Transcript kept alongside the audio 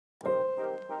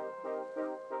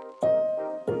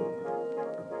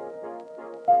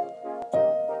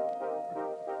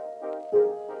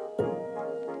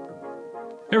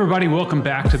everybody. Welcome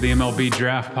back to the MLB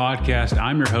Draft Podcast.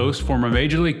 I'm your host, former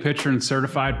Major League pitcher and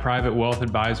certified private wealth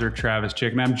advisor, Travis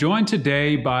Chick. And I'm joined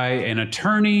today by an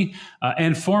attorney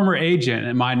and former agent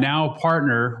and my now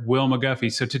partner, Will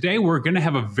McGuffey. So today we're going to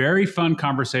have a very fun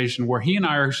conversation where he and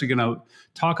I are actually going to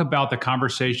talk about the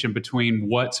conversation between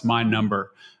what's my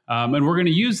number. And we're going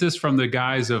to use this from the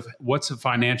guise of what's a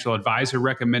financial advisor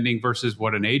recommending versus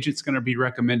what an agent's going to be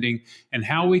recommending, and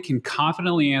how we can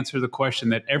confidently answer the question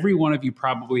that every one of you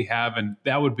probably have, and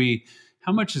that would be,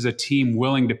 how much is a team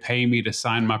willing to pay me to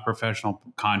sign my professional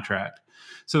contract?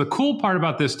 So the cool part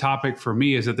about this topic for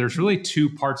me is that there's really two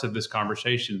parts of this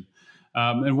conversation.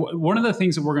 One of the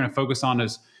things that we're going to focus on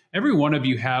is every one of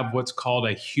you have what's called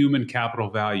a human capital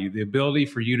value, the ability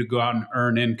for you to go out and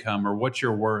earn income or what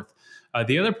you're worth.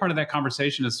 The other part of that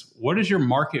conversation is, what is your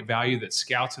market value that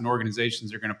scouts and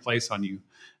organizations are going to place on you?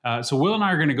 So Will and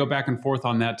I are going to go back and forth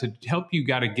on that to help you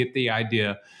got to get the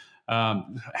idea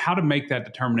how to make that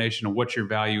determination of what your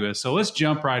value is. So let's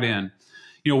jump right in.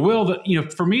 Will,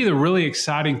 for me, the really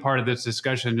exciting part of this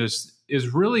discussion is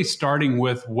really starting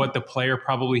with what the player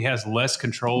probably has less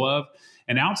control of.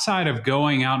 And outside of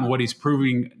going out and what he's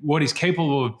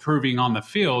capable of proving on the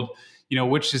field,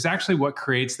 which is actually what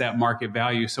creates that market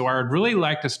value. So I'd really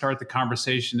like to start the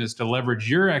conversation is to leverage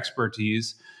your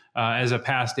expertise as a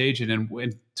past agent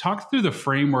and talk through the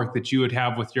framework that you would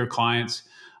have with your clients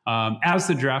as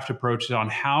the draft approaches on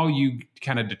how you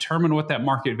kind of determine what that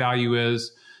market value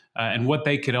is and what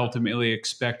they could ultimately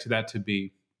expect that to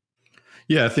be.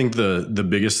 Yeah, I think the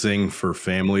biggest thing for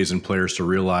families and players to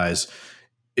realize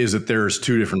is that there's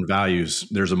two different values.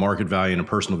 There's a market value and a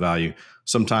personal value.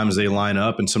 Sometimes they line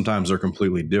up and sometimes they're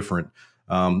completely different.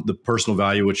 The personal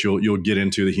value, which you'll get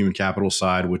into, the human capital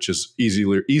side, which is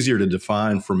easier to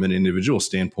define from an individual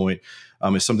standpoint,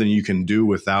 is something you can do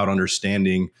without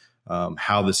understanding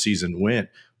how the season went.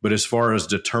 But as far as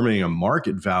determining a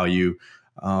market value,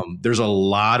 there's a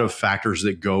lot of factors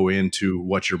that go into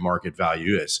what your market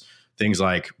value is. Things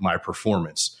like my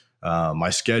performance, my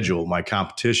schedule, my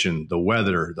competition, the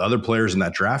weather, the other players in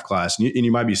that draft class. And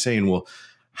you might be saying, well,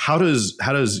 how does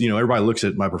everybody looks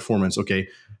at my performance? Okay,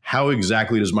 how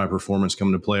exactly does my performance come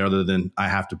into play other than I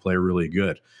have to play really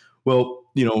good? Well,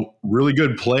 really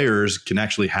good players can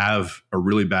actually have a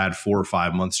really bad 4 or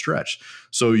 5 month stretch.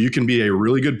 So you can be a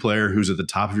really good player who's at the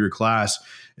top of your class,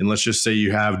 and let's just say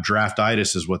you have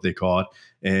draftitis is what they call it,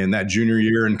 and that junior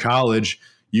year in college,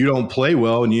 you don't play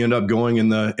well and you end up going in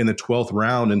the 12th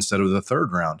round instead of the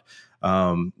 3rd round.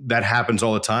 That happens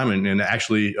all the time. And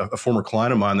actually a former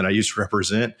client of mine that I used to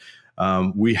represent,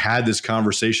 we had this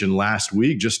conversation last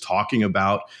week just talking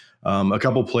about a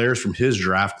couple players from his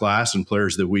draft class and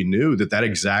players that we knew that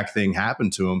exact thing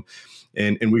happened to him.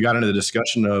 And we got into the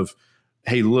discussion of,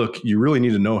 hey, look, you really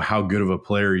need to know how good of a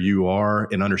player you are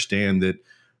and understand that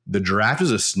the draft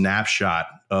is a snapshot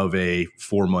of a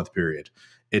 4-month period.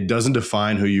 It doesn't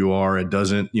define who you are. It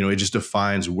doesn't, it just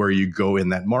defines where you go in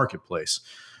that marketplace.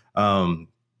 One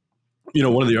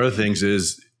of the other things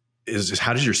is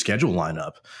how does your schedule line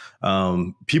up?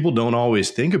 People don't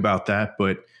always think about that,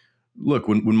 but look,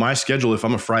 when my schedule, if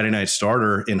I'm a Friday night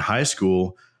starter in high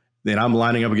school, then I'm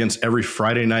lining up against every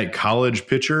Friday night college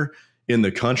pitcher in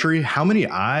the country. How many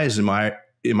eyes am I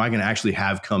going to actually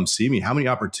have come see me? How many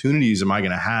opportunities am I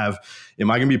going to have?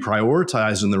 Am I going to be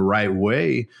prioritized in the right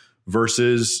way?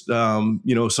 Versus,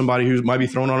 somebody who might be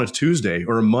thrown on a Tuesday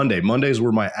or a Monday. Mondays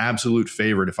were my absolute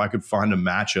favorite. If I could find a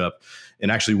matchup,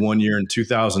 and actually one year in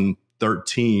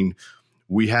 2013,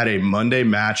 we had a Monday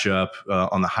matchup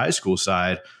on the high school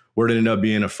side where it ended up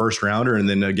being a first rounder and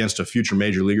then against a future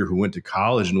major leaguer who went to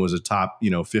college and was a top,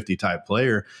 50 type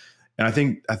player. And I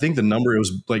think the number, it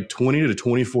was like 20 to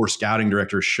 24 scouting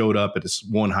directors showed up at this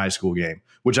one high school game,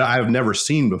 which I have never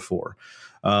seen before.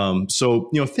 So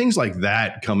things like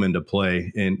that come into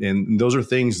play, and those are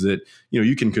things that,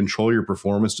 you can control your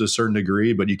performance to a certain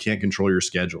degree, but you can't control your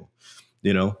schedule,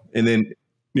 and then,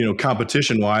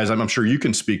 competition wise, I'm sure you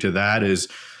can speak to that is,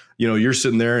 you're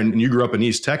sitting there and you grew up in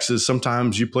East Texas.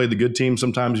 Sometimes you play the good team.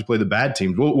 Sometimes you play the bad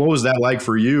teams. What was that like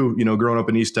for you, growing up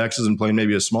in East Texas and playing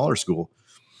maybe a smaller school?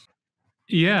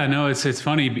 Yeah, no, it's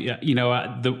funny.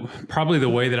 Probably the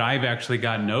way that I've actually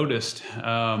got noticed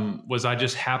was I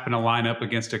just happened to line up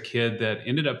against a kid that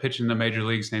ended up pitching in the major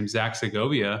leagues named Zach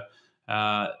Segovia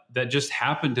that just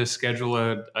happened to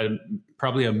schedule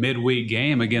probably a midweek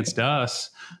game against us.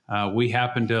 We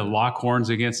happened to lock horns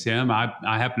against him. I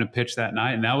happened to pitch that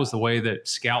night, and that was the way that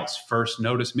scouts first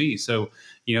noticed me. So,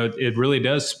 it really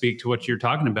does speak to what you're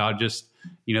talking about, just,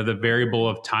 the variable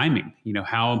of timing,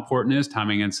 how important is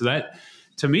timing. And so that,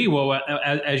 to me, well,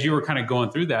 as you were kind of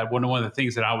going through that, one of the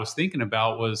things that I was thinking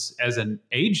about was, as an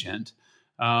agent,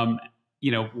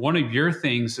 one of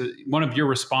your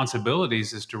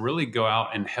responsibilities is to really go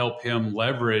out and help him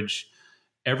leverage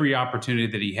every opportunity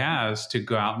that he has to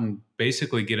go out and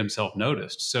basically get himself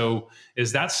noticed. So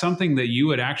is that something that you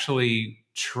would actually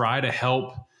try to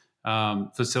help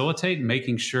facilitate,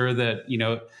 making sure that,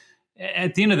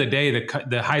 at the end of the day,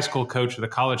 the high school coach or the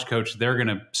college coach, they're going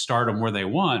to start them where they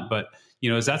want. But,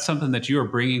 is that something that you are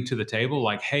bringing to the table?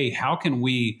 Like, hey, how can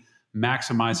we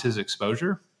maximize his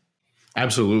exposure?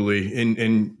 Absolutely.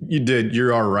 And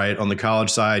you're all right. On the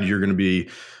college side, you're going to be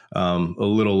a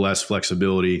little less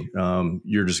flexibility.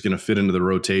 You're just going to fit into the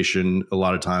rotation a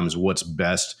lot of times what's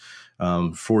best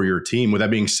for your team. With that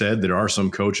being said, there are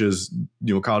some coaches,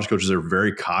 college coaches are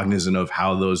very cognizant of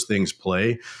how those things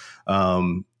play.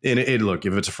 And look,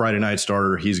 if it's a Friday night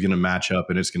starter, he's going to match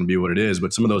up and it's going to be what it is.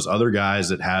 But some of those other guys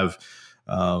that have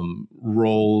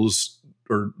roles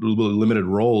or limited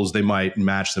roles, they might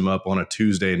match them up on a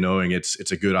Tuesday, knowing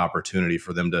it's a good opportunity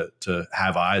for them to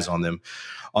have eyes on them.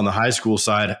 On the high school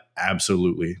side,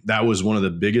 absolutely. That was one of the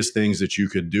biggest things that you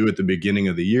could do at the beginning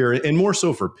of the year, and more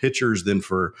so for pitchers than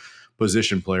for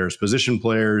position players. Position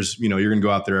players, you're going to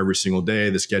go out there every single day.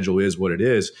 The schedule is what it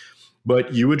is.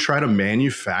 But you would try to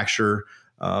manufacture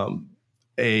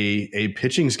a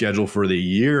pitching schedule for the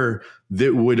year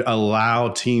that would allow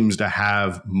teams to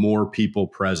have more people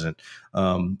present.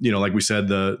 Like we said,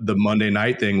 the Monday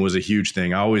night thing was a huge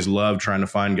thing. I always loved trying to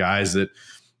find guys that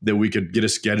we could get a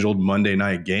scheduled Monday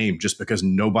night game, just because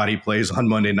nobody plays on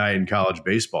Monday night in college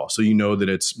baseball. So that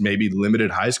it's maybe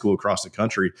limited high school across the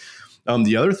country.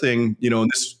 The other thing,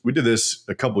 we did this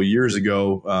a couple of years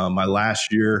ago. My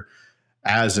last year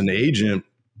as an agent,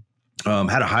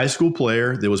 had a high school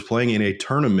player that was playing in a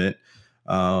tournament,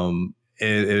 and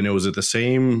it was at the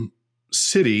same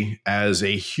city as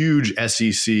a huge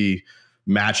SEC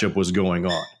matchup was going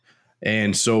on.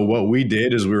 And so what we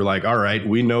did is we were like, all right,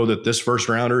 we know that this first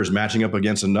rounder is matching up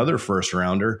against another first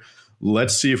rounder.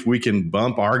 Let's see if we can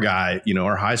bump our guy,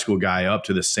 our high school guy, up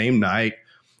to the same night,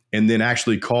 and then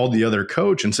actually called the other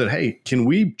coach and said, hey, can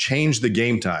we change the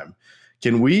game time?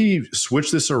 Can we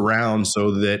switch this around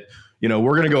so that,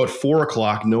 we're going to go at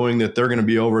 4:00, knowing that they're going to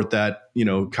be over at that,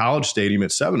 college stadium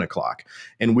at 7:00,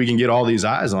 and we can get all these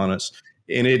eyes on us.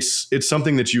 And it's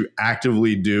something that you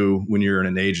actively do when you're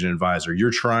an agent advisor. You're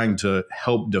trying to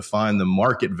help define the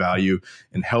market value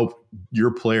and help your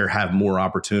player have more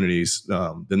opportunities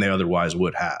than they otherwise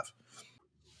would have.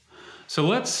 So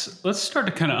let's start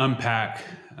to kind of unpack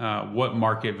what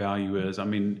market value is. I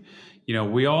mean,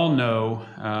 we all know,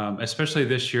 especially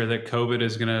this year, that COVID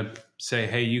is going to say,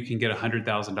 hey, you can get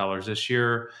 $100,000 this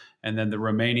year, and then the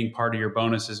remaining part of your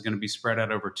bonus is going to be spread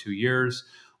out over 2 years.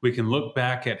 We can look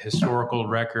back at historical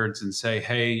records and say,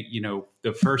 hey,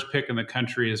 the first pick in the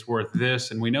country is worth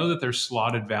this. And we know that there's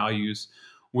slotted values.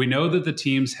 We know that the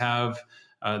teams have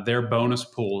their bonus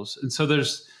pools. And so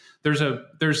there's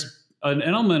an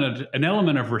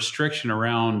element of restriction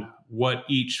around what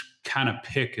each kind of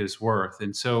pick is worth.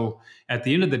 And so at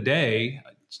the end of the day,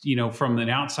 from an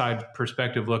outside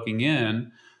perspective looking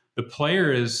in, the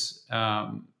player is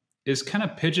kind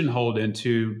of pigeonholed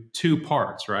into two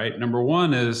parts, right? Number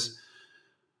one is,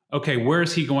 okay, where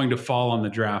is he going to fall on the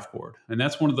draft board? And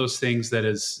that's one of those things that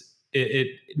is,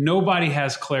 nobody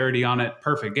has clarity on it.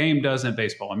 Perfect Game doesn't,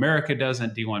 Baseball America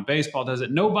doesn't, D1 Baseball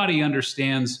doesn't. Nobody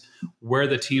understands where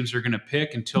the teams are going to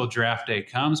pick until draft day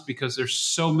comes, because there's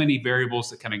so many variables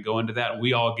that kind of go into that.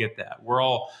 We all get that. We're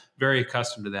all very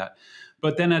accustomed to that.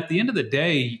 But then at the end of the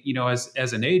day,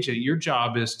 as an agent, your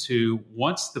job is to,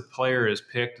 once the player is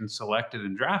picked and selected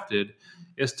and drafted,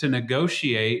 is to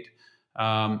negotiate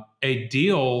a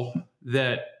deal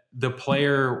that the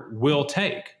player will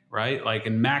take, right? Like,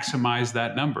 and maximize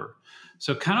that number.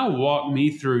 So kind of walk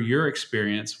me through your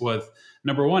experience with,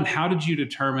 number one, how did you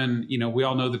determine, we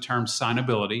all know the term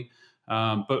signability,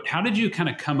 but how did you kind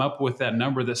of come up with that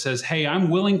number that says, hey, I'm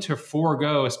willing to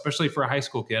forego, especially for a high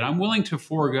school kid, I'm willing to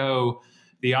forego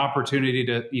the opportunity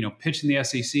to, pitch in the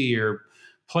SEC or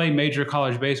play major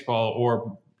college baseball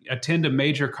or attend a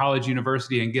major college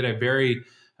university and get a very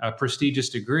prestigious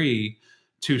degree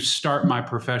to start my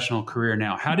professional career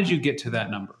now? How did you get to that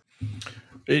number?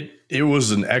 It was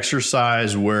an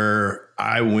exercise where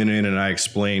I went in and I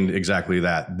explained exactly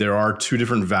that. There are two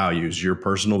different values, your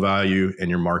personal value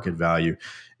and your market value,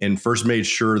 and first made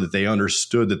sure that they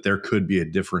understood that there could be a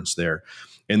difference there,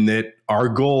 and that our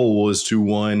goal was to,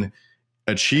 one,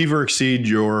 achieve or exceed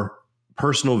your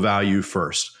personal value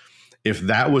first. If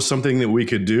that was something that we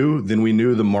could do, then we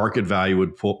knew the market value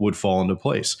would fall into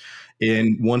place.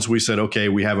 And once we said, okay,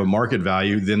 we have a market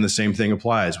value, then the same thing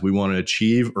applies. We want to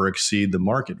achieve or exceed the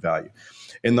market value.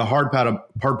 And the hard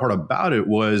part about it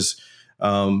was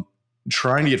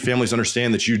Trying to get families to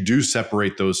understand that you do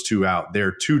separate those two out.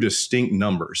 They're two distinct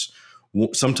numbers.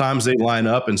 Sometimes they line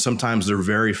up and sometimes they're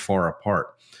very far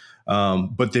apart.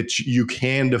 But that you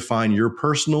can define your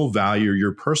personal value,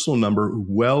 your personal number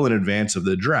well in advance of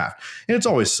the draft. And it's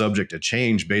always subject to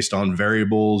change based on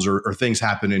variables or things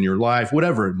happen in your life,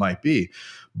 whatever it might be.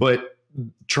 But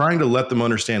trying to let them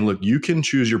understand, look, you can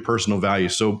choose your personal value.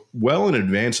 So well in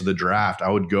advance of the draft,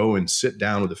 I would go and sit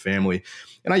down with the family.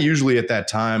 And I usually at that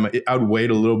time, I would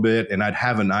wait a little bit and I'd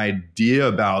have an idea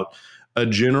about a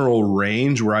general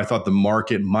range where I thought the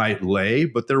market might lay,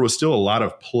 but there was still a lot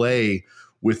of play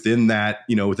within that,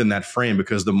 within that frame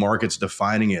because the market's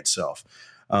defining itself.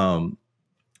 And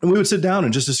we would sit down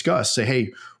and just discuss, say,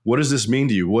 hey, what does this mean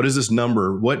to you? What is this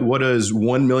number? What does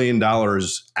 $1 million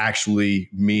actually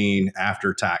mean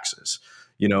after taxes?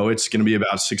 It's going to be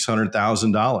about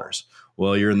 $600,000.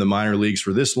 Well, you're in the minor leagues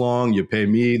for this long. You pay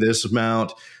me this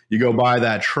amount. You go buy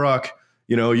that truck.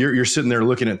 You're sitting there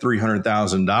looking at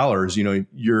 $300,000.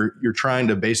 You're trying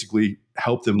to basically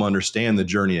help them understand the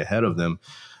journey ahead of them.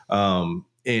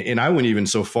 And I went even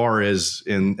so far as,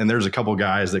 and there's a couple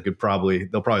guys that they'll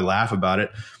probably laugh about it.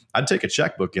 I'd take a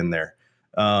checkbook in there.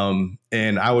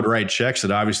 And I would write checks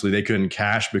that obviously they couldn't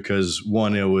cash because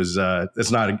one, it's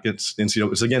against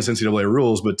NCAA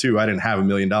rules, but two, I didn't have $1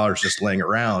 million just laying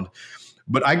around.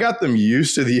 But I got them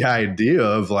used to the idea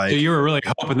of like. So you were really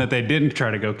hoping that they didn't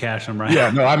try to go cash them, right?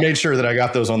 Yeah, no, I made sure that I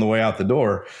got those on the way out the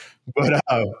door. But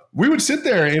we would sit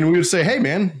there and we would say, hey,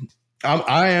 man,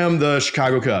 I am the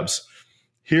Chicago Cubs.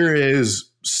 Here is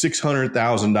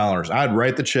 $600,000. I'd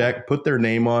write the check, put their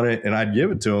name on it, and I'd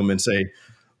give it to them and say,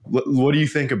 what do you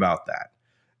think about that?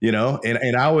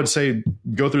 And I would say,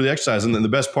 go through the exercise. And then the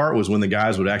best part was when the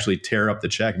guys would actually tear up the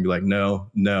check and be like, no,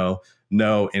 no,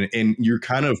 no. And you're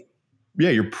kind of,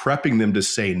 you're prepping them to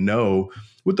say no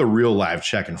with the real live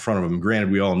check in front of them. Granted,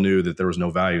 we all knew that there was no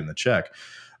value in the check.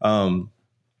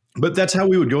 But that's how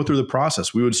we would go through the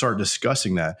process. We would start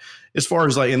discussing that as far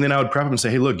as and then I would prep them and say,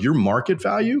 hey, look, your market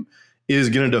value is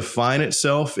going to define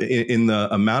itself in the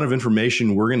amount of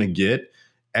information we're going to get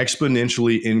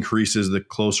exponentially increases the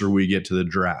closer we get to the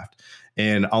draft.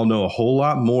 And I'll know a whole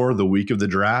lot more the week of the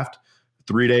draft.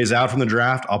 3 days out from the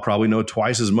draft, I'll probably know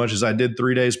twice as much as I did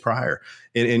 3 days prior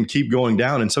and keep going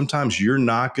down. And sometimes you're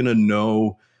not going to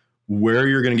know where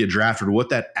you're going to get drafted or what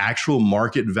that actual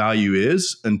market value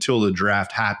is until the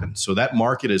draft happens. So that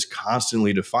market is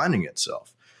constantly defining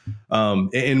itself.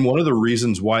 And one of the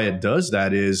reasons why it does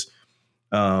that is,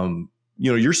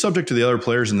 you're subject to the other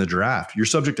players in the draft. You're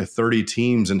subject to 30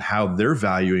 teams and how they're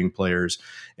valuing players.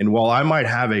 And while I might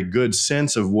have a good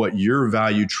sense of what your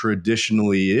value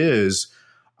traditionally is,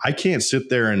 I can't sit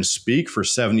there and speak for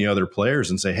 70 other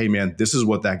players and say, hey, man, this is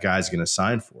what that guy's going to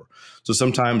sign for. So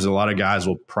sometimes a lot of guys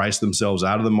will price themselves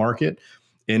out of the market,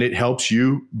 and it helps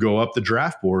you go up the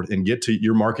draft board and get to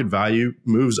your market value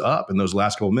moves up in those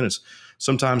last couple of minutes.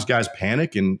 Sometimes guys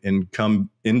panic and come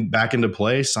back into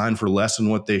play, sign for less than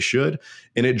what they should,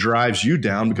 and it drives you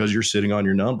down because you're sitting on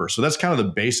your number. So that's kind of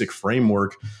the basic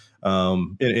framework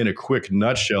in a quick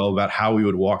nutshell about how we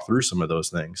would walk through some of those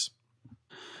things.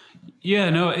 Yeah,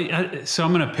 no. So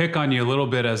I'm going to pick on you a little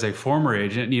bit as a former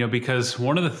agent, because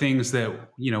one of the things that,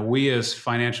 we as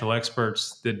financial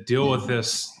experts that deal with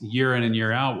this year in and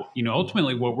year out,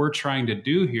 ultimately what we're trying to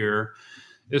do here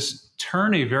is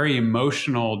turn a very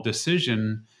emotional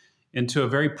decision into a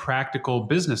very practical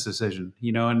business decision,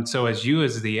 and so as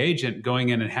the agent going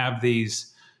in and have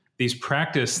these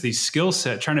skill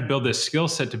set, trying to build this skill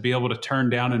set to be able to turn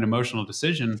down an emotional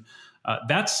decision,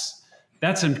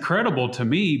 that's incredible to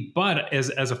me. But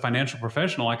as a financial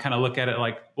professional, I kind of look at it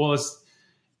like, well,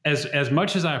 as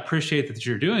much as I appreciate that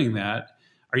you're doing that,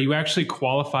 are you actually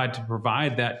qualified to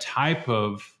provide that type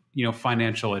of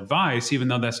financial advice, even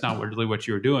though that's not really what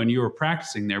you were doing? You were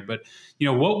practicing there. But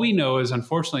what we know is,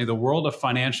 unfortunately, the world of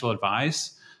financial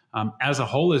advice as a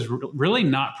whole is really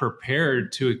not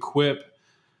prepared to equip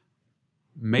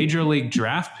major league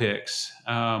draft picks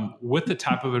with the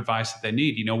type of advice that they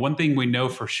need. One thing we know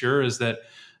for sure is that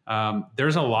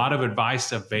there's a lot of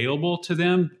advice available to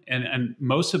them, and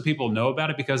most of people know about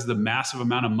it because of the massive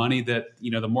amount of money that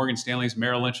the Morgan Stanleys,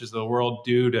 Merrill Lynch's of the world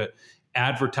do to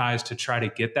advertise to try to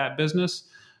get that business.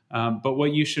 But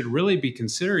what you should really be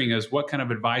considering is what kind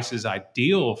of advice is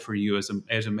ideal for you as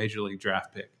a major league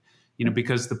draft pick.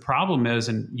 Because the problem is,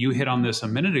 and you hit on this a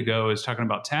minute ago, is talking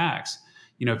about tax.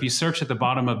 If you search at the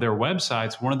bottom of their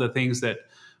websites, one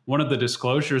of the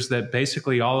disclosures that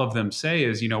basically all of them say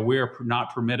is, we are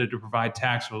not permitted to provide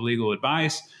tax or legal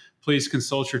advice. Please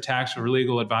consult your tax or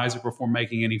legal advisor before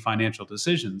making any financial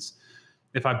decisions.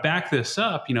 If I back this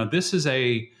up, this is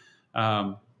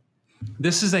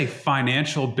this is a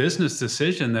financial business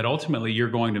decision that ultimately you're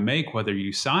going to make whether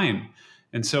you sign.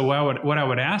 And so what I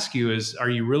would ask you is, are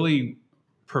you really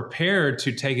prepared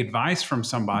to take advice from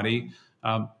somebody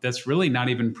that's really not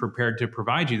even prepared to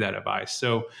provide you that advice?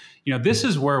 So, this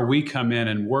is where we come in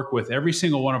and work with every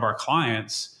single one of our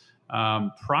clients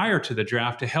prior to the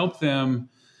draft to help them,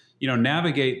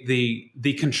 navigate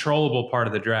the controllable part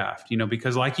of the draft,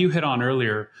 because like you hit on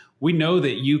earlier, we know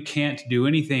that you can't do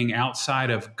anything outside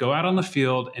of go out on the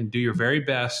field and do your very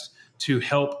best to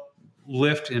help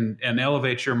lift and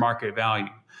elevate your market value.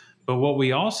 But what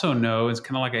we also know is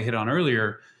kind of like I hit on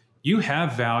earlier, you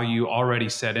have value already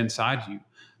set inside you.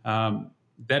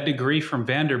 That degree from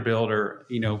Vanderbilt or,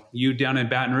 you down in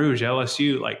Baton Rouge,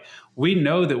 LSU, like we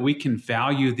know that we can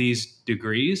value these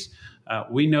degrees.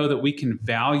 We know that we can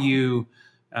value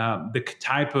the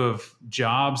type of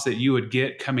jobs that you would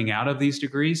get coming out of these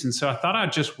degrees. And so I thought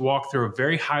I'd just walk through a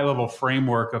very high level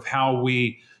framework of how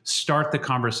we start the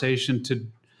conversation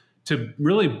to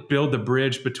really build the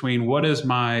bridge between what is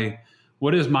my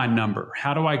number?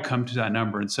 How do I come to that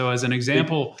number? And so as an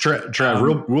example,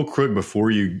 Trav, real quick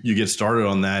before you get started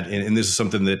on that, and this is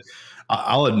something that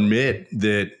I'll admit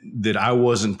that I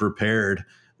wasn't prepared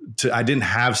to. I didn't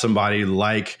have somebody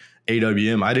like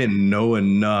AWM. I didn't know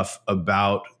enough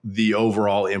about the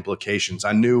overall implications.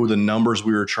 I knew the numbers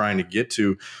we were trying to get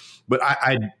to, but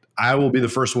I will be the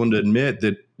first one to admit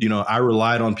that, I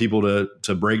relied on people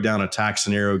to break down a tax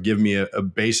scenario, give me a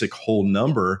basic whole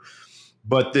number,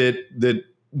 but that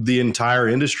the entire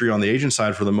industry on the agent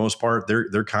side, for the most part,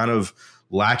 they're kind of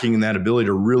lacking in that ability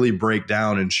to really break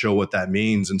down and show what that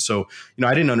means. And so,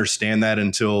 I didn't understand that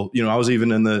until, I was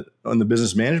even on the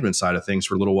business management side of things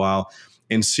for a little while,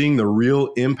 and seeing the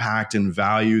real impact and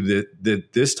value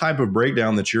that this type of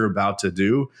breakdown that you're about to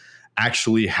do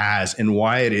actually has, and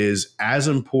why it is as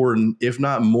important, if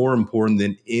not more important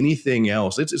than anything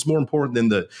else. It's more important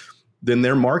than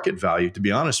their market value, to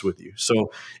be honest with you.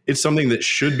 So it's something that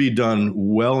should be done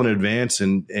well in advance,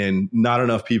 and not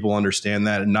enough people understand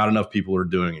that, and not enough people are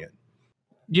doing it.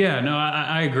 Yeah, no,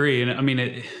 I agree. And I mean,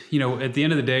 at the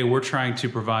end of the day, we're trying to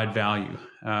provide value.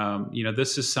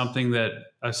 This is something that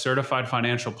a certified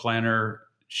financial planner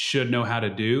should know how to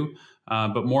do.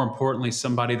 But more importantly,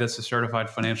 somebody that's a certified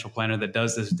financial planner that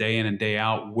does this day in and day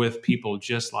out with people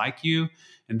just like you.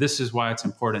 And this is why it's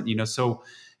important. So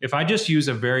if I just use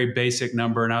a very basic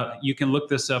number, and you can look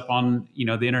this up on,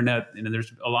 the internet, and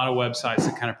there's a lot of websites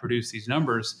that kind of produce these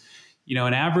numbers.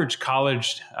 An average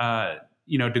college,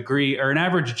 degree, or an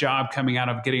average job coming out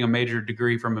of getting a major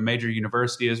degree from a major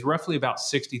university is roughly about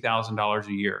 $60,000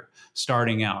 a year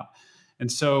starting out.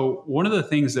 And so one of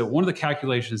the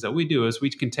calculations that we do is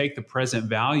we can take the present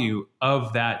value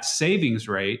of that savings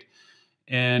rate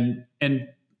and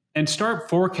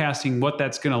start forecasting what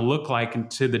that's going to look like,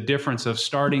 into the difference of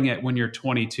starting at when you're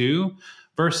 22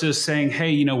 versus saying,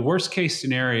 hey, worst case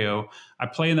scenario, I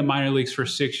play in the minor leagues for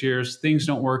 6 years, things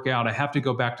don't work out, I have to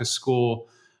go back to school.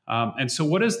 And so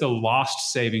what is the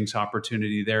lost savings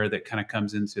opportunity there that kind of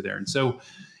comes into there? And so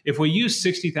if we use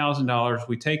 $60,000,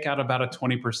 we take out about a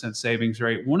 20% savings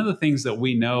rate. One of the things that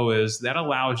we know is that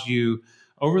allows you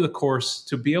over the course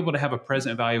to be able to have a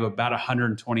present value of about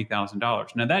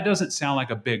 $120,000. Now, that doesn't sound like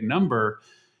a big number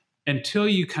until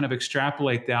you kind of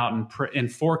extrapolate that out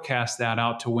and forecast that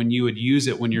out to when you would use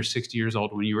it when you're 60 years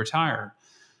old, when you retire.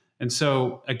 And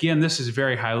so, again, this is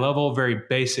very high level, very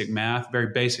basic math, very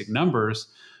basic numbers.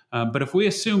 But if we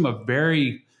assume a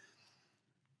very,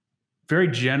 very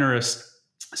generous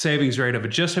savings rate of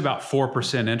just about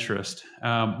 4% interest,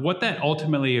 what that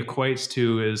ultimately equates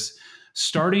to is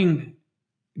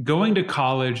going to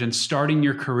college and starting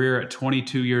your career at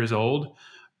 22 years old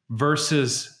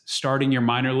versus starting your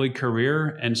minor league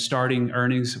career and starting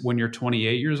earnings when you're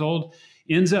 28 years old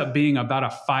ends up being about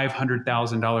a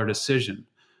 $500,000 decision.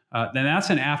 Then that's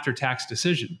an after-tax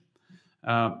decision.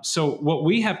 So what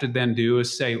we have to then do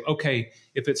is say, okay,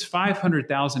 if it's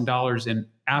 $500,000 in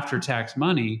after-tax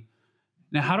money,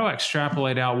 now how do I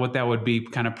extrapolate out what that would be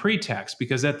kind of pre-tax?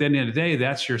 Because at the end of the day,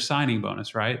 that's your signing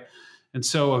bonus, right? And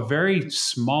so a very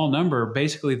small number,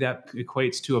 basically that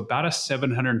equates to about a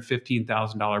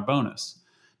 $715,000 bonus.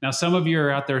 Now, some of you are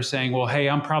out there saying, well, hey,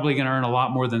 I'm probably going to earn a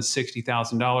lot more than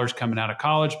 $60,000 coming out of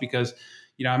college because,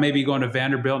 I may be going to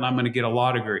Vanderbilt and I'm going to get a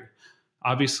law degree.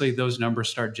 Obviously, those numbers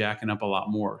start jacking up a lot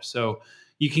more. So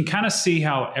you can kind of see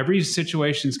how every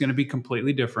situation is going to be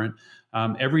completely different.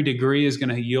 Every degree is going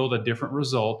to yield a different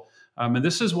result. And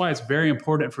this is why it's very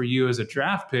important for you as a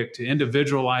draft pick to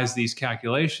individualize these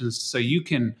calculations so you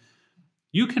can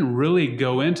really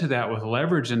go into that with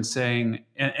leverage and saying,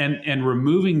 and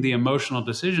removing the emotional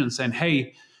decision, saying,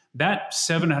 hey, that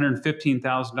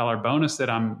 $715,000 bonus that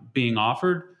I'm being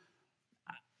offered,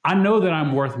 I know that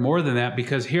I'm worth more than that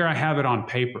because here I have it on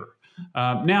paper.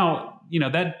 Now,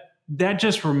 that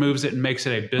just removes it and makes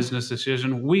it a business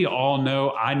decision. We all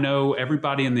know, I know,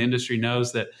 everybody in the industry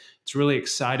knows that it's really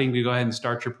exciting to go ahead and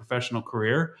start your professional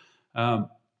career.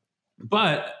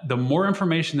 But the more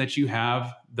information that you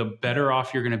have, the better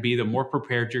off you're going to be, the more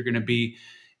prepared you're going to be.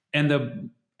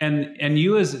 And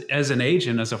you as an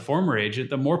agent, as a former agent,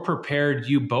 the more prepared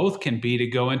you both can be to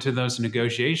go into those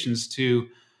negotiations to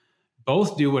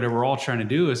both do what we're all trying to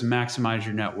do, is maximize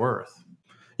your net worth.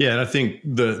 Yeah, and I think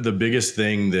the biggest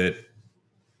thing that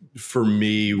for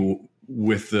me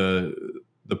with the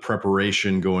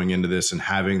preparation going into this and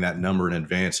having that number in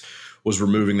advance was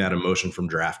removing that emotion from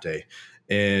draft day.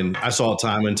 And I saw it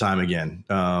time and time again,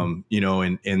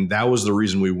 and that was the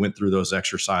reason we went through those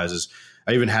exercises.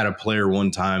 I even had a player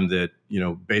one time that,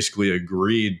 basically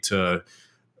agreed to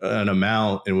an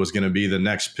amount and was going to be the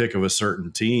next pick of a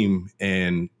certain team,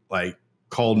 and like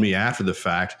called me after the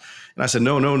fact. And I said,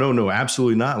 no,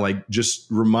 absolutely not. Like, just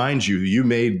remind you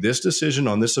made this decision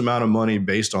on this amount of money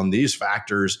based on these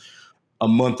factors a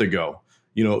month ago.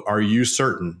 Are you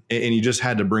certain? And you just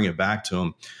had to bring it back to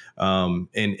him.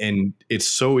 And it's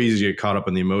so easy to get caught up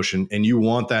in the emotion, and you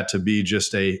want that to be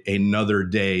just another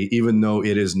day, even though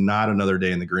it is not another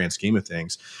day in the grand scheme of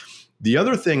things. The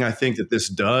other thing I think that this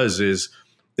does is,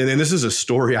 and this is a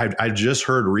story I just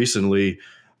heard recently,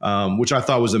 which I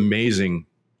thought was amazing.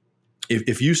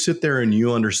 If you sit there and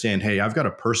you understand, hey, I've got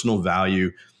a personal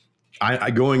value,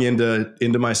 I going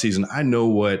into my season, I know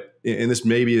what, and this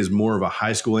maybe is more of a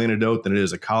high school anecdote than it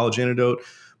is a college anecdote.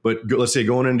 But let's say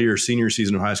going into your senior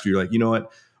season of high school, you're like, you know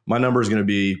what, my number is going to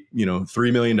be,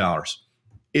 $3 million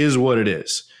is what it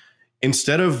is.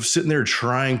 Instead of sitting there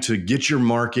trying to get your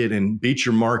market and beat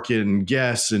your market and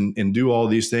guess and do all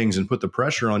these things and put the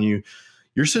pressure on you,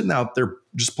 you're sitting out there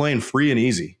just playing free and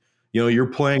easy. You're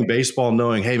playing baseball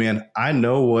knowing, hey, man, I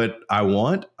know what I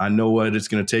want. I know what it's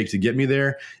going to take to get me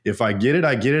there. If I get it,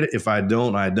 I get it. If I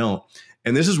don't, I don't.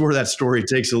 And this is where that story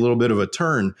takes a little bit of a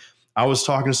turn. I was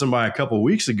talking to somebody a couple of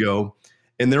weeks ago,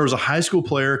 and there was a high school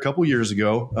player a couple of years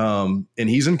ago, and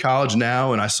he's in college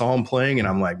now, and I saw him playing, and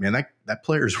I'm like, man, that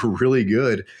player is really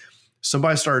good.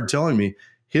 Somebody started telling me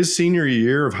his senior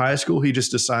year of high school, he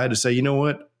just decided to say, you know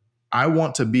what? I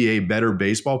want to be a better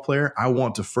baseball player. I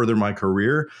want to further my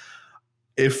career.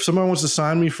 If somebody wants to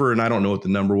sign me for, and I don't know what the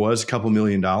number was, a couple $1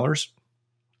 million,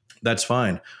 that's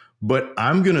fine. But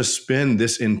I'm going to spend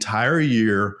this entire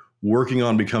year working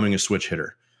on becoming a switch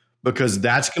hitter, because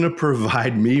that's going to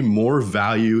provide me more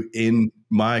value in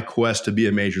my quest to be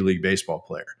a Major League Baseball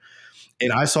player.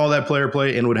 And I saw that player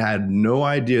play and would have had no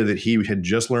idea that he had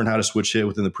just learned how to switch hit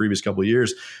within the previous couple of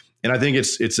years. And I think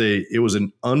it was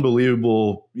an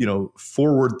unbelievable,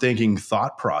 forward thinking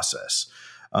thought process,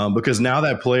 because now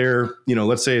that player,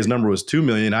 let's say his number was 2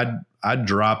 million, I'd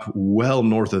drop well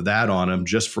north of that on him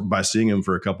just by seeing him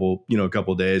for a couple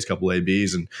of days, couple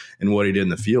ABs and what he did in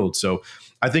the field. So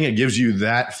I think it gives you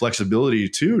that flexibility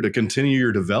too, to continue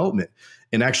your development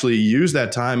and actually use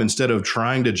that time instead of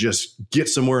trying to just get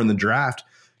somewhere in the draft.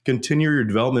 Continue your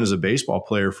development as a baseball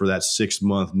player for that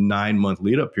 6-month, 9-month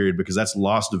lead up period, because that's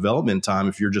lost development time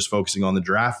if you're just focusing on the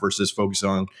draft versus focusing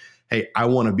on, hey, I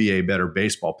want to be a better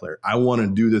baseball player. I want to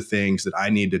do the things that I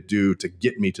need to do to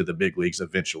get me to the big leagues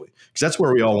eventually, because that's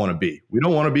where we all want to be. We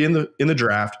don't want to be in the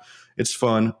draft. It's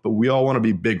fun, but we all want to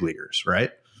be big leaguers,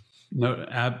 right? No,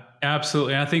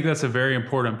 absolutely. I think that's a very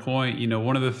important point.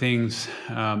 One of the things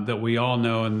that we all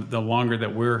know, and the longer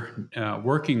that we're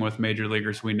working with major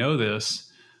leaguers, we know this.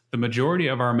 The majority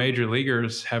of our major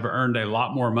leaguers have earned a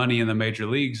lot more money in the major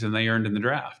leagues than they earned in the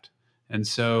draft. And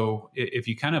so if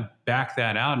you kind of back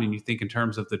that out and you think in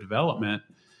terms of the development,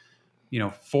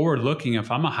 forward looking,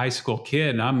 if I'm a high school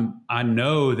kid and I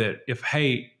know that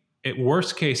at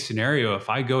worst case scenario, if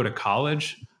I go to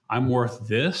college, I'm worth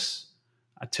this.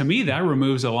 To me, that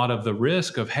removes a lot of the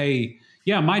risk of, hey,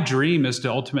 yeah, my dream is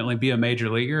to ultimately be a major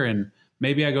leaguer, and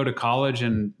maybe I go to college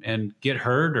and get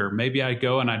hurt, or maybe I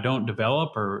go and I don't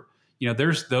develop, or,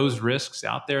 there's those risks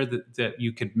out there that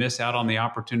you could miss out on the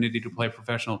opportunity to play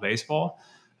professional baseball.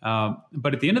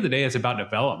 But at the end of the day, it's about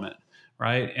development,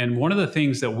 right? And one of the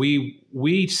things that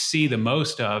we see the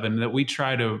most of, and that we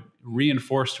try to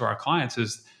reinforce to our clients,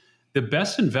 is the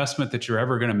best investment that you're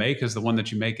ever going to make is the one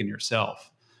that you make in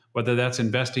yourself. Whether that's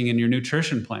investing in your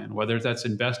nutrition plan, whether that's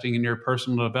investing in your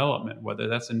personal development, whether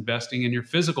that's investing in your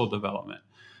physical development,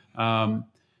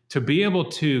 to be able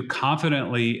to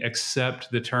confidently accept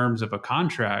the terms of a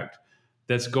contract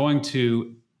that's going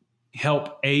to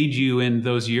help aid you in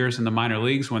those years in the minor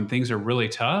leagues when things are really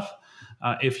tough.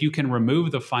 if you can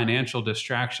remove the financial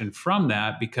distraction from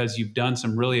that because you've done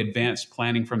some really advanced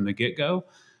planning from the get-go,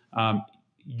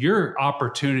 your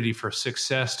opportunity for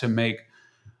success to make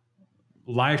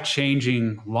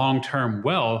life-changing long-term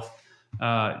wealth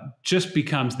just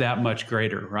becomes that much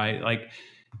greater, right? Like,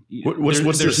 what's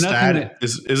the stat?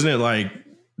 Isn't it like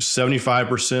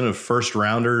 75% of first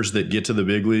rounders that get to the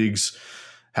big leagues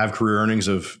have career earnings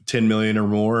of 10 million or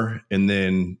more, and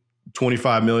then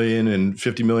 25 million and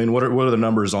 50 million? What are the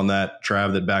numbers on that,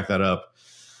 Trav, that back that up?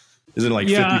 Isn't it like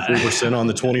 54% on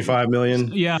the 25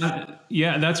 million?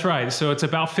 Yeah, that's right. So it's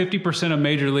about 50% of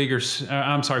major leaguers.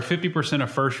 50% of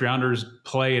first rounders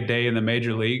play a day in the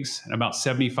major leagues, and about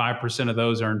 75% of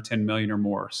those earn 10 million or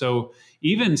more. So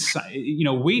even,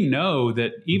 we know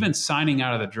that even signing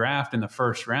out of the draft in the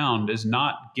first round does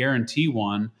not guarantee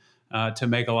one to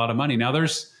make a lot of money. Now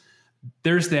there's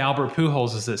the Albert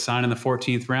Pujols that sign in the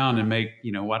 14th round and make,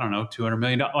 $200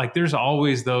 million. Like, there's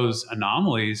always those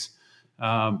anomalies.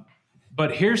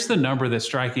 But here's the number that's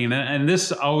striking, and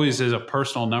this always is a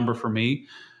personal number for me,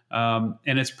 and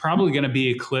it's probably going to be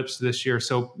eclipsed this year.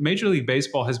 So Major League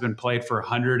Baseball has been played for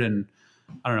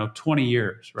 20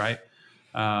 years, right?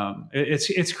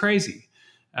 It's crazy.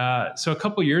 So a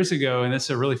couple years ago, and this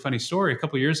is a really funny story,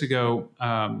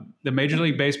 the Major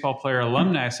League Baseball Player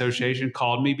Alumni Association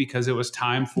called me because it was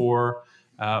time for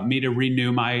me to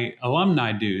renew my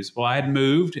alumni dues. Well, I had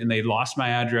moved and they lost my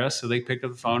address. So they picked up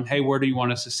the phone. Hey, where do you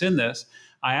want us to send this?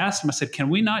 I asked them, I said, can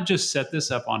we not just set this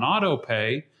up on auto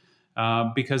pay?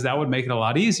 Because that would make it a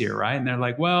lot easier, right? And they're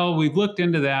like, well, we've looked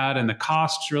into that and the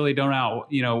costs really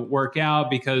don't work out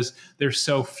because there's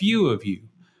so few of you,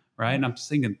 right? And I'm just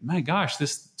thinking, my gosh,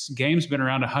 this game's been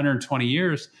around 120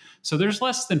 years. So there's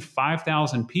less than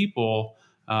 5,000 people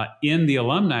in the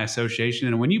Alumni Association.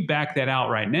 And when you back that out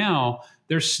right now,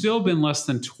 there's still been less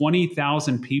than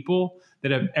 20,000 people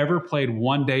that have ever played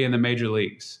one day in the major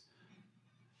leagues.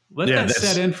 Let that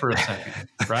set in for a second,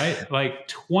 right? Like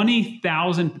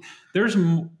 20,000. There's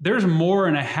more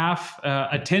and a half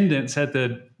attendance at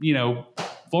the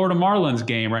Florida Marlins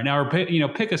game right now, or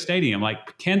pick a stadium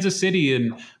like Kansas City,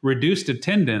 and reduced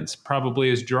attendance probably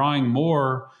is drawing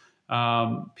more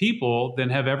people than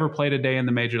have ever played a day in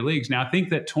the major leagues. Now, I think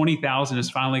that 20,000 is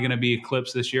finally going to be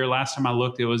eclipsed this year. Last time I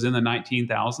looked, it was in the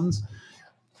 19,000s.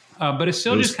 But it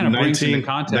still just kind of brings into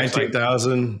context.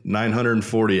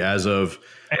 19,940 as of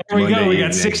there we go. We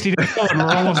got 60 to go, and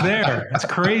we're almost there. It's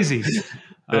crazy.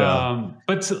 Yeah.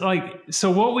 So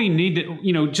what we need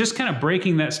to, just kind of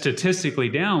breaking that statistically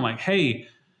down, like, hey,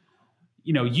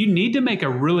 you need to make a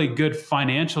really good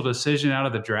financial decision out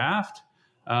of the draft.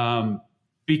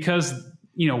 Because,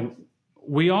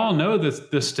 we all know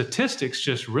that the statistics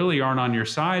just really aren't on your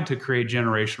side to create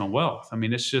generational wealth. I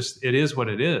mean, it is what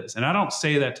it is. And I don't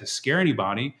say that to scare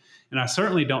anybody. And I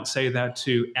certainly don't say that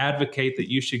to advocate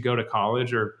that you should go to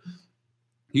college or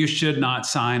you should not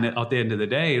sign at the end of the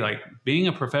day. Like, being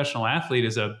a professional athlete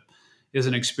is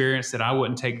an experience that I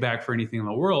wouldn't take back for anything in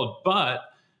the world. But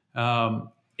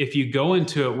if you go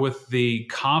into it with the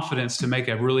confidence to make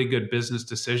a really good business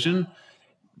decision,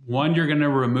 one, you're going to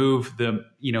remove the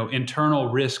internal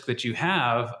risk that you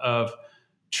have of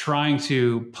trying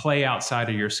to play outside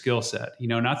of your skill set.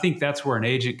 And I think that's where an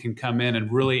agent can come in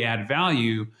and really add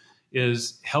value,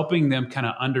 is helping them kind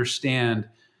of understand,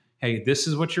 hey, this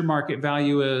is what your market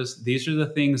value is. These are the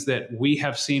things that we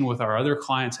have seen with our other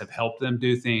clients have helped them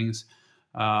do things.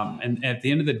 And at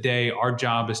the end of the day, our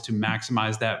job is to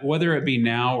maximize that, whether it be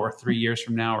now or 3 years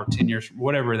from now or 10 years,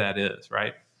 whatever that is,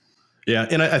 right? Yeah.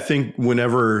 And I think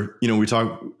whenever, we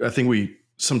talk, I think we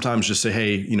sometimes just say,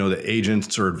 hey, the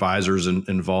agents or advisors and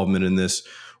involvement in this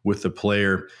with the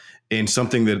player. And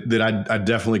something that I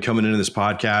definitely, coming into this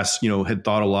podcast, had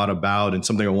thought a lot about, and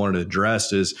something I wanted to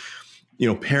address is,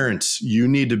 parents, you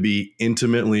need to be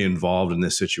intimately involved in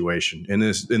this situation, in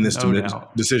this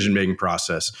decision-making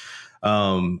process.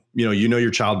 You know your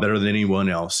child better than anyone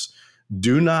else.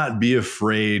 Do not be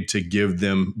afraid to give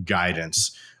them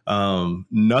guidance.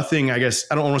 Nothing, I guess,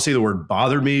 I don't want to say the word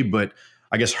bothered me, but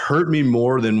I guess hurt me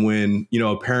more than when,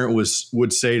 a parent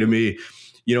would say to me,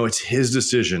 it's his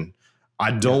decision.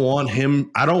 I don't want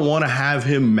to have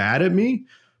him mad at me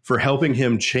for helping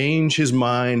him change his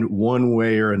mind one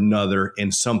way or another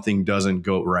and something doesn't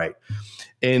go right.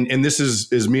 And this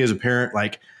is me as a parent.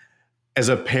 Like, as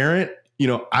a parent,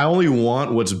 I only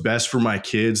want what's best for my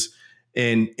kids.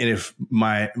 And if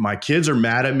my kids are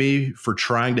mad at me for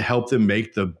trying to help them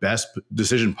make the best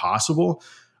decision possible,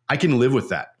 I can live with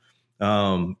that.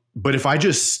 But if I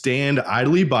just stand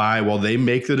idly by while they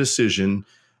make the decision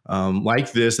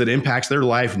like this that impacts their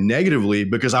life negatively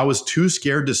because I was too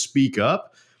scared to speak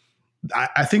up,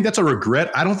 I think that's a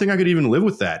regret. I don't think I could even live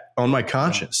with that on my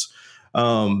conscience.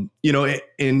 And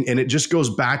it just goes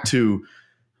back to,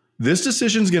 this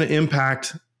decision is going to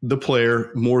impact the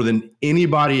player more than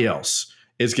anybody else.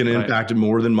 It's going to impact it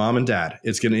more than mom and dad.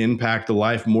 It's going to impact the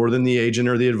life more than the agent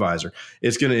or the advisor.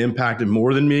 It's going to impact it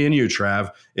more than me and you, Trav.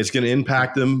 It's going to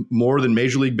impact them more than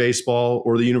Major League Baseball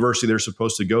or the university they're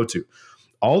supposed to go to.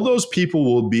 All those people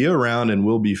will be around and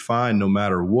will be fine no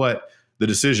matter what the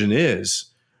decision is.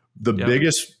 The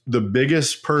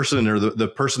biggest person, or the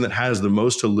person that has the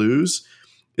most to lose,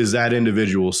 is that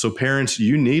individual. So parents,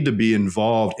 you need to be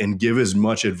involved and give as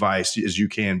much advice as you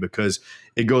can, because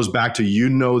it goes back to, you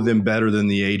know them better than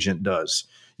the agent does.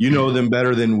 You know them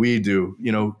better than we do.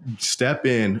 Step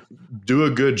in, do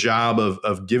a good job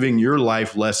of giving your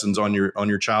life lessons on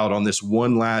your child on this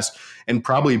one last and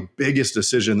probably biggest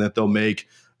decision that they'll make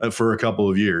for a couple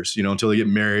of years, until they get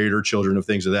married or children, of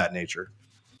things of that nature.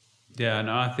 Yeah,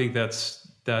 no, I think that's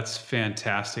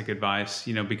fantastic advice,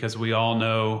 because we all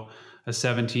know a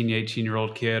 17,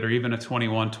 18-year-old kid, or even a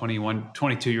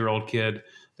 22-year-old kid,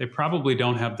 they probably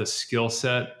don't have the skill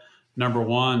set, number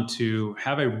one, to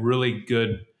have a really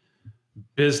good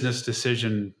business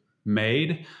decision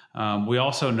made. We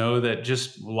also know that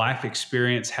just life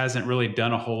experience hasn't really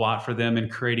done a whole lot for them in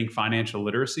creating financial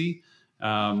literacy.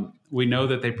 We know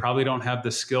that they probably don't have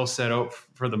the skill set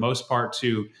for the most part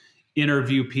to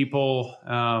interview people,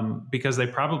 because they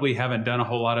probably haven't done a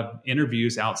whole lot of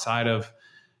interviews outside of,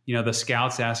 the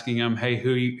scouts asking them, hey,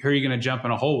 who are you going to jump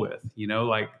in a hole with?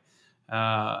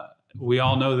 We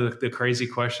all know the crazy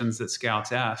questions that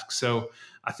scouts ask. So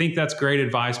I think that's great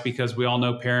advice, because we all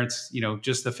know parents,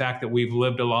 just the fact that we've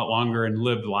lived a lot longer and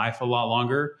lived life a lot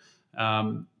longer,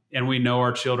 and we know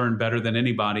our children better than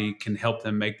anybody, can help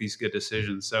them make these good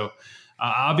decisions. So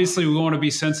obviously we want to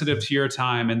be sensitive to your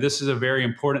time, and this is a very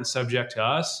important subject to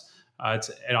us.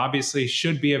 It obviously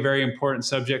should be a very important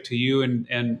subject to you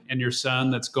and your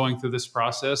son that's going through this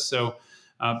process. So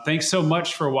thanks so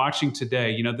much for watching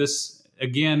today. This,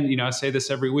 again, I say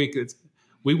this every week,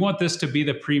 we want this to be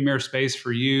the premier space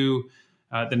for you,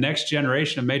 the next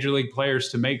generation of Major League players,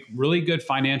 to make really good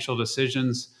financial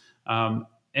decisions, and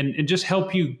just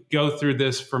help you go through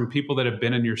this from people that have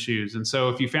been in your shoes. And so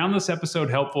if you found this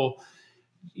episode helpful,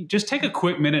 just take a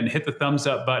quick minute and hit the thumbs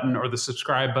up button or the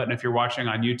subscribe button if you're watching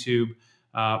on YouTube,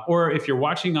 or if you're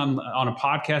watching on a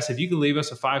podcast, if you could leave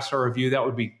us a 5-star review, that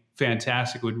would be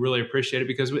fantastic. We'd really appreciate it,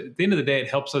 because at the end of the day, it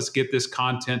helps us get this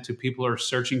content to people who are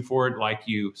searching for it like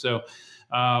you. So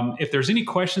if there's any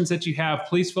questions that you have,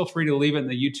 please feel free to leave it in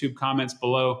the YouTube comments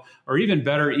below, or even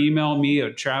better, email me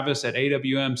at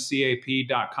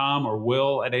travis@awmcap.com or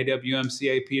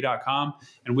will@awmcap.com,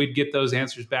 and we'd get those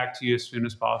answers back to you as soon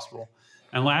as possible.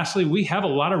 And lastly, we have a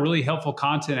lot of really helpful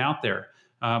content out there.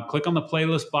 Click on the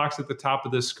playlist box at the top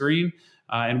of the screen,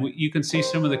 and you can see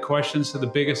some of the questions to the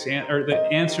biggest, or the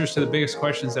answers to the biggest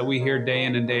questions that we hear day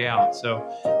in and day out. So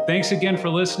thanks again for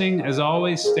listening. As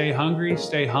always, stay hungry,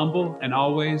 stay humble, and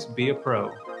always be a pro.